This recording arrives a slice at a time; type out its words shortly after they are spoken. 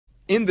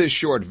In this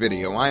short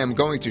video, I am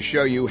going to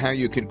show you how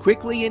you can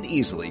quickly and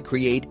easily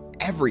create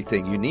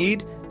everything you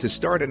need to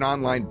start an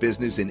online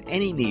business in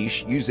any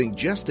niche using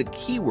just a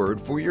keyword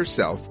for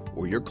yourself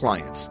or your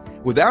clients,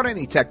 without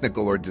any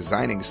technical or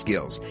designing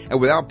skills,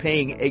 and without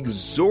paying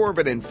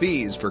exorbitant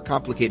fees for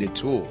complicated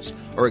tools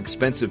or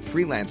expensive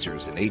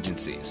freelancers and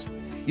agencies.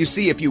 You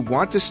see, if you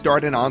want to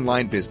start an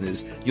online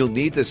business, you'll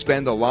need to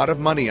spend a lot of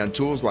money on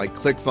tools like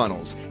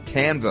ClickFunnels,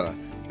 Canva,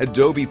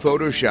 Adobe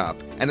Photoshop,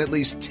 and at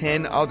least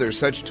 10 other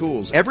such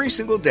tools. Every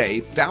single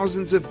day,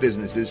 thousands of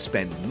businesses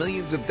spend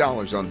millions of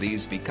dollars on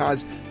these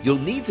because you'll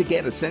need to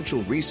get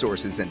essential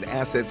resources and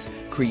assets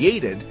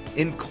created,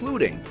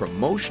 including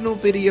promotional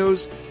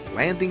videos,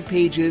 landing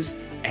pages,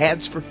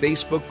 ads for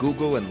Facebook,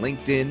 Google, and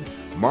LinkedIn,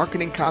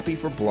 marketing copy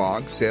for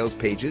blogs, sales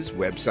pages,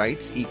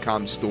 websites,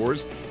 e-com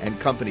stores, and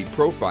company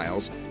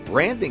profiles,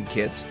 branding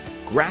kits,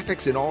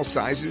 graphics in all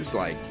sizes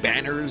like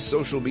banners,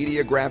 social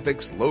media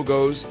graphics,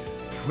 logos,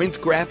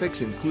 print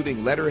graphics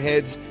including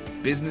letterheads,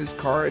 business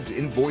cards,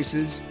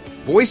 invoices,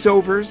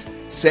 voiceovers,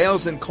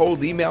 sales and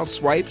cold email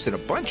swipes, and a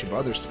bunch of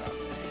other stuff.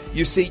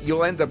 You see,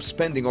 you'll end up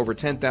spending over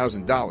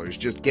 $10,000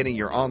 just getting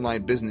your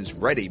online business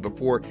ready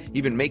before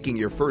even making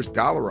your first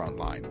dollar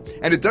online.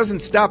 And it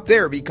doesn't stop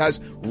there, because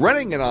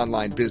running an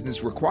online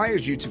business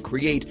requires you to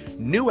create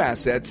new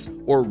assets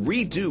or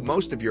redo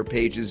most of your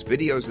pages,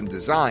 videos, and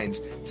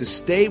designs to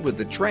stay with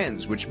the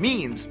trends, which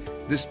means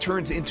this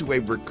turns into a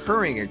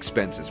recurring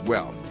expense as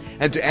well.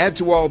 And to add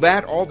to all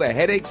that, all the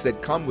headaches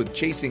that come with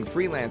chasing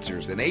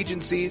freelancers and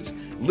agencies,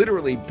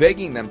 literally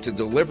begging them to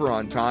deliver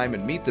on time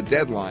and meet the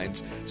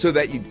deadlines so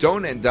that you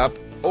don't end up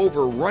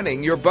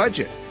overrunning your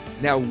budget.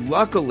 Now,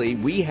 luckily,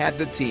 we had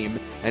the team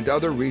and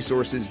other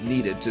resources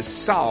needed to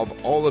solve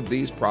all of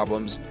these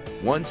problems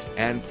once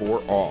and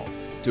for all,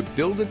 to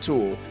build a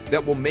tool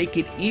that will make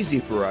it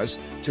easy for us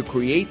to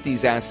create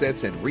these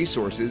assets and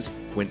resources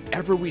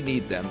whenever we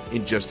need them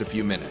in just a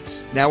few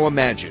minutes. Now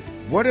imagine,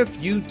 what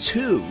if you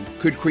too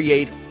could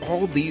create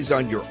all these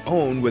on your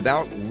own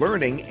without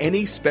learning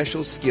any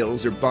special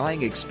skills or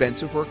buying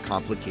expensive or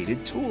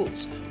complicated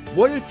tools?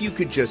 What if you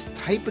could just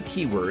type a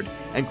keyword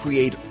and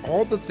create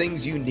all the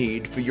things you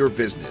need for your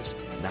business,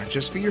 not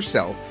just for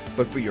yourself,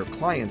 but for your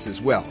clients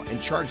as well,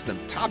 and charge them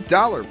top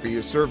dollar for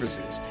your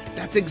services?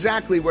 That's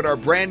exactly what our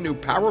brand new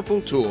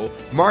powerful tool,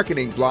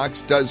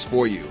 MarketingBlocks, does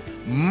for you.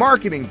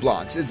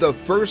 MarketingBlocks is the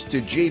first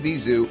to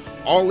JVZoo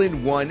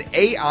all-in-one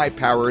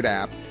AI-powered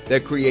app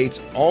that creates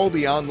all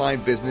the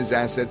online business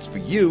assets for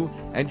you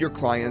and your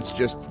clients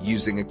just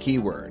using a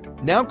keyword.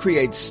 Now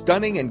create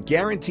stunning and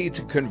guaranteed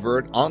to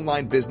convert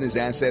online business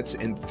assets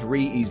in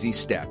 3 easy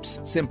steps.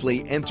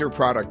 Simply enter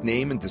product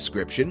name and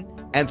description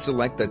and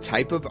select the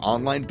type of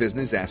online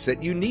business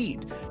asset you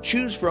need.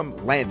 Choose from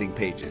landing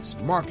pages,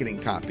 marketing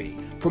copy,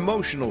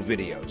 promotional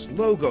videos,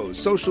 logos,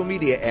 social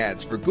media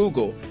ads for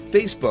Google,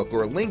 Facebook,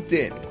 or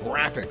LinkedIn,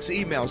 graphics,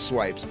 email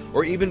swipes,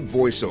 or even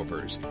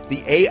voiceovers.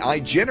 The AI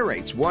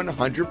generates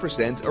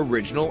 100%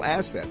 original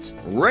assets,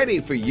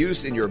 ready for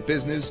use in your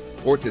business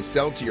or to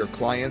sell to your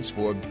clients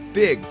for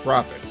big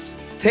profits.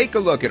 Take a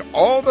look at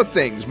all the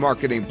things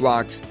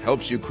MarketingBlocks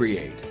helps you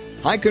create.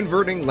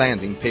 High-converting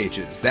landing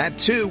pages, that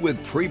too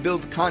with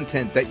pre-built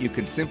content that you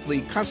can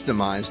simply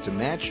customize to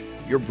match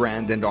your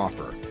brand and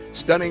offer.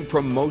 Stunning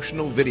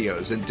promotional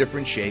videos in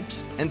different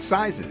shapes and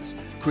sizes.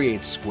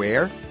 Create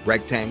square,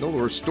 rectangle,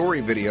 or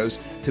story videos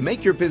to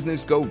make your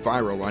business go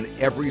viral on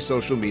every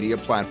social media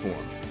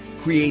platform.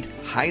 Create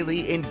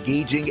highly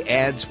engaging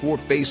ads for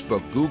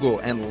Facebook, Google,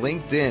 and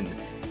LinkedIn.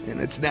 And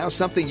it's now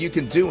something you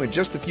can do in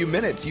just a few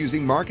minutes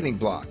using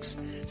MarketingBlocks.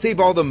 Save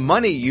all the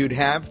money you'd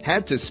have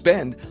had to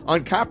spend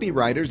on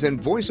copywriters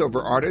and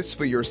voiceover artists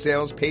for your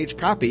sales page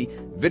copy,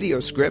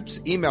 video scripts,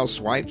 email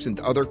swipes, and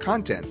other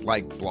content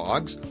like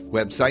blogs,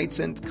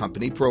 websites, and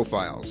company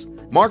profiles.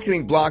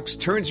 MarketingBlocks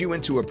turns you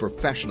into a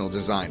professional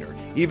designer,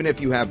 even if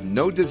you have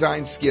no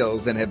design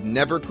skills and have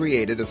never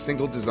created a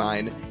single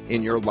design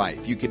in your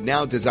life. You can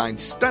now design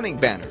stunning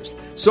banners,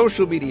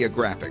 social media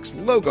graphics,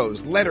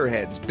 logos,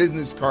 letterheads,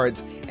 business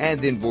cards,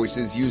 and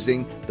invoices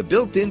using the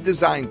built-in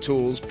design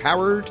tools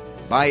powered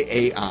by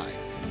AI.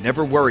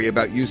 Never worry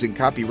about using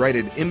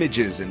copyrighted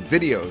images and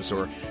videos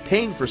or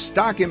paying for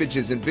stock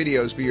images and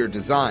videos for your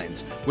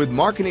designs. With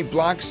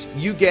MarketingBlocks,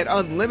 you get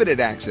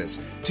unlimited access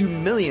to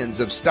millions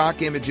of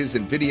stock images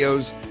and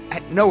videos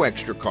at no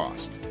extra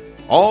cost.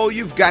 All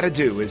you've got to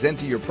do is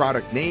enter your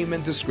product name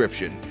and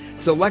description,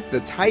 select the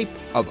type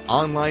of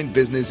online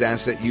business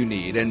asset you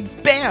need, and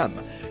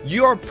bam!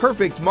 Your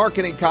perfect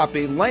marketing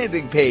copy,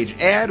 landing page,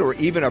 ad, or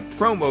even a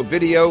promo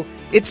video,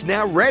 it's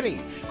now ready,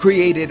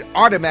 created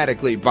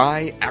automatically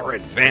by our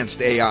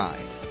advanced AI.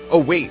 Oh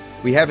wait,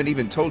 we haven't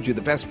even told you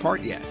the best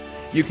part yet.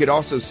 You could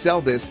also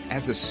sell this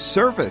as a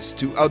service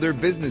to other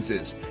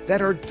businesses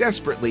that are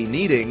desperately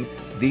needing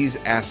these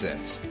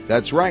assets.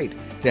 That's right.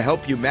 To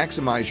help you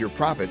maximize your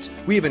profits,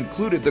 we've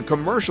included the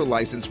commercial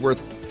license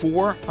worth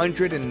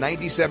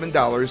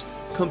 $497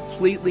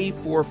 completely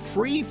for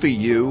free for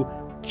you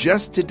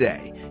just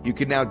today. You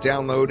can now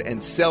download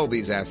and sell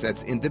these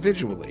assets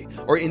individually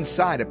or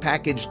inside a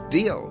packaged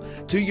deal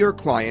to your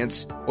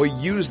clients or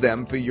use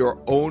them for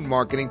your own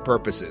marketing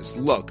purposes.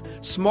 Look,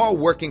 small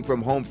working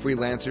from home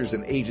freelancers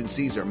and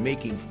agencies are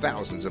making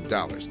thousands of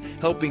dollars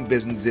helping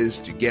businesses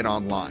to get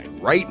online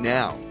right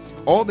now.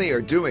 All they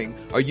are doing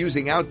are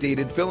using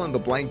outdated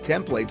fill-in-the-blank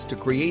templates to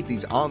create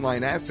these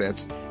online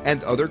assets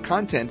and other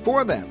content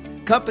for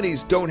them.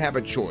 Companies don't have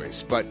a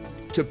choice but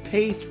to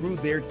pay through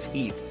their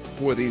teeth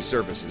for these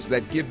services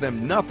that give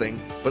them nothing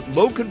but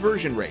low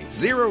conversion rates,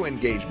 zero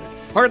engagement,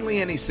 hardly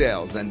any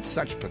sales, and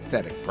such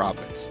pathetic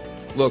profits.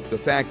 Look, the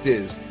fact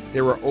is,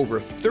 there are over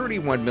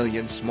 31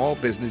 million small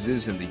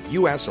businesses in the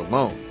U.S.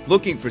 alone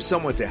looking for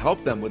someone to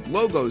help them with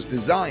logos,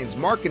 designs,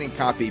 marketing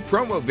copy,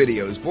 promo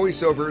videos,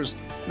 voiceovers,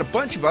 and a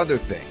bunch of other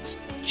things.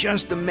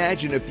 Just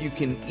imagine if you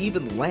can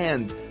even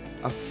land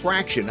a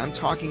fraction, I'm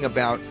talking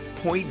about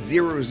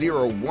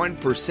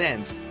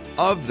 0.001%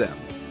 of them.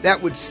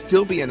 That would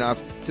still be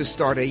enough to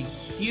start a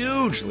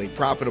hugely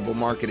profitable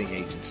marketing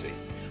agency.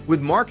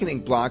 With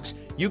MarketingBlocks,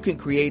 you can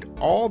create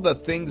all the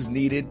things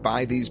needed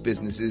by these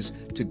businesses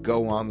to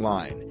go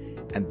online.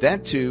 And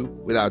that too,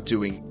 without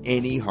doing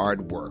any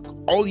hard work.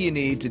 All you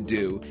need to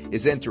do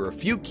is enter a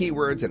few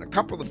keywords and a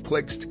couple of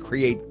clicks to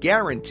create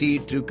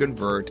guaranteed to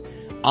convert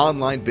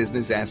online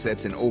business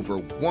assets in over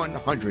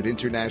 100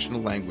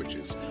 international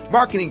languages.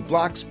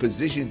 MarketingBlocks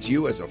positions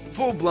you as a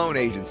full-blown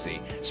agency,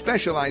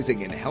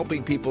 specializing in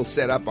helping people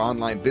set up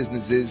online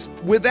businesses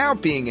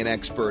without being an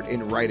expert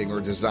in writing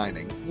or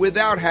designing,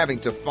 without having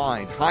to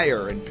find,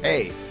 hire, and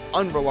pay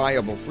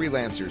unreliable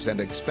freelancers and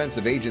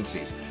expensive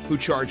agencies who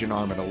charge an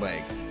arm and a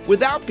leg,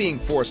 without being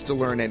forced to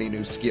learn any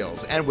new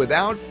skills, and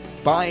without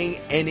buying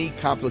any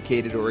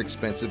complicated or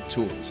expensive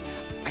tools.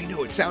 I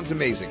know it sounds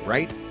amazing,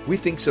 right? We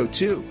think so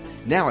too.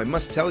 Now, I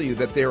must tell you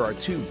that there are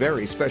two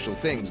very special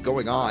things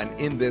going on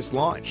in this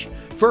launch.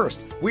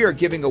 First, we are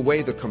giving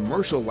away the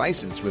commercial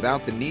license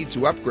without the need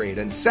to upgrade.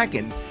 And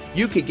second,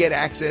 you could get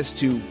access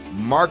to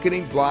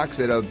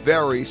MarketingBlocks at a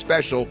very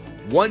special,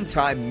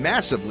 one-time,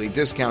 massively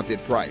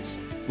discounted price.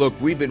 Look,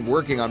 we've been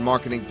working on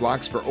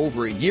MarketingBlocks for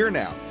over a year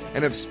now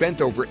and have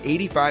spent over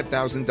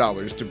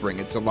 $85,000 to bring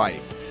it to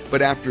life.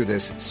 But after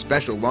this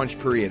special launch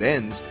period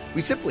ends,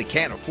 we simply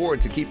can't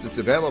afford to keep this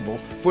available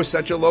for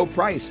such a low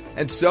price,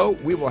 and so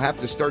we will have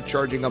to start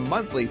charging a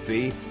monthly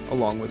fee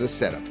along with a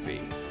setup fee.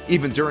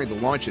 Even during the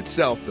launch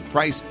itself, the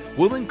price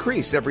will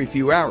increase every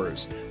few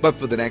hours, but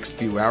for the next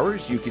few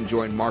hours, you can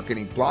join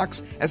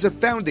MarketingBlocks as a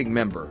founding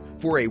member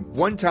for a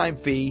one-time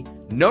fee,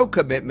 no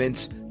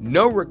commitments,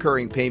 no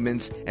recurring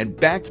payments, and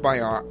backed by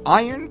our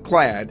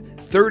ironclad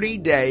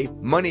 30-day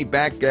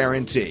money-back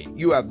guarantee.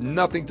 You have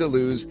nothing to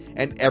lose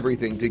and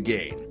everything to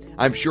gain.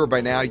 I'm sure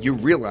by now you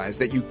realize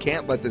that you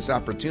can't let this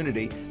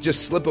opportunity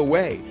just slip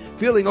away.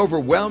 Feeling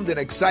overwhelmed and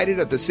excited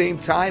at the same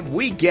time?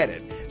 We get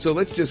it. So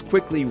let's just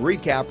quickly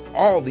recap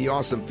all the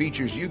awesome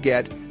features you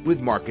get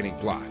with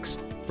MarketingBlocks.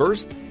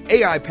 First,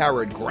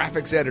 AI-powered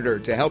graphics editor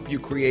to help you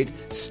create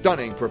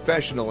stunning,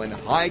 professional, and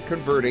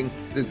high-converting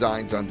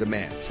designs on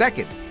demand.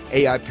 Second,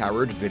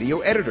 AI-powered video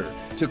editor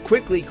to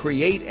quickly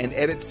create and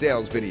edit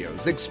sales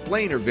videos,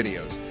 explainer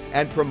videos,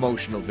 and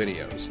promotional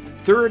videos.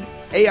 Third,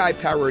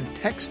 AI-powered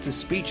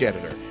text-to-speech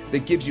editor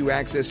that gives you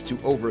access to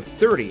over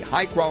 30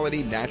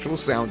 high-quality,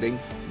 natural-sounding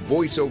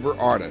voiceover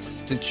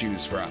artists to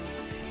choose from.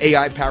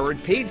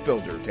 AI-powered page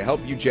builder to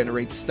help you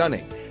generate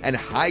stunning and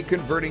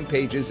high-converting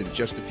pages in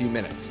just a few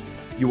minutes.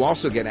 You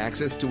also get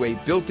access to a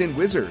built-in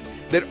wizard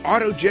that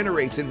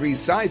auto-generates and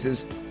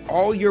resizes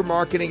all your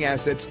marketing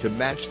assets to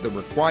match the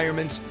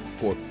requirements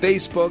for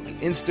Facebook,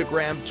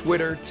 Instagram,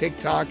 Twitter,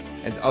 TikTok,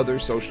 and other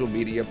social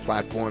media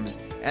platforms,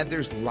 and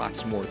there's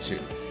lots more too.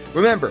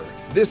 Remember,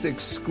 this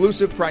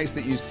exclusive price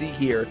that you see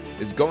here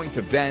is going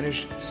to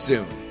vanish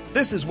soon.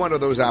 This is one of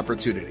those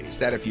opportunities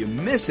that if you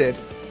miss it,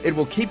 it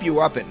will keep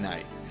you up at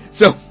night.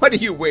 So what are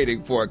you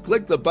waiting for?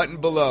 Click the button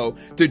below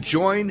to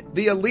join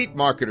the Elite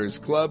Marketers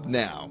Club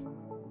now.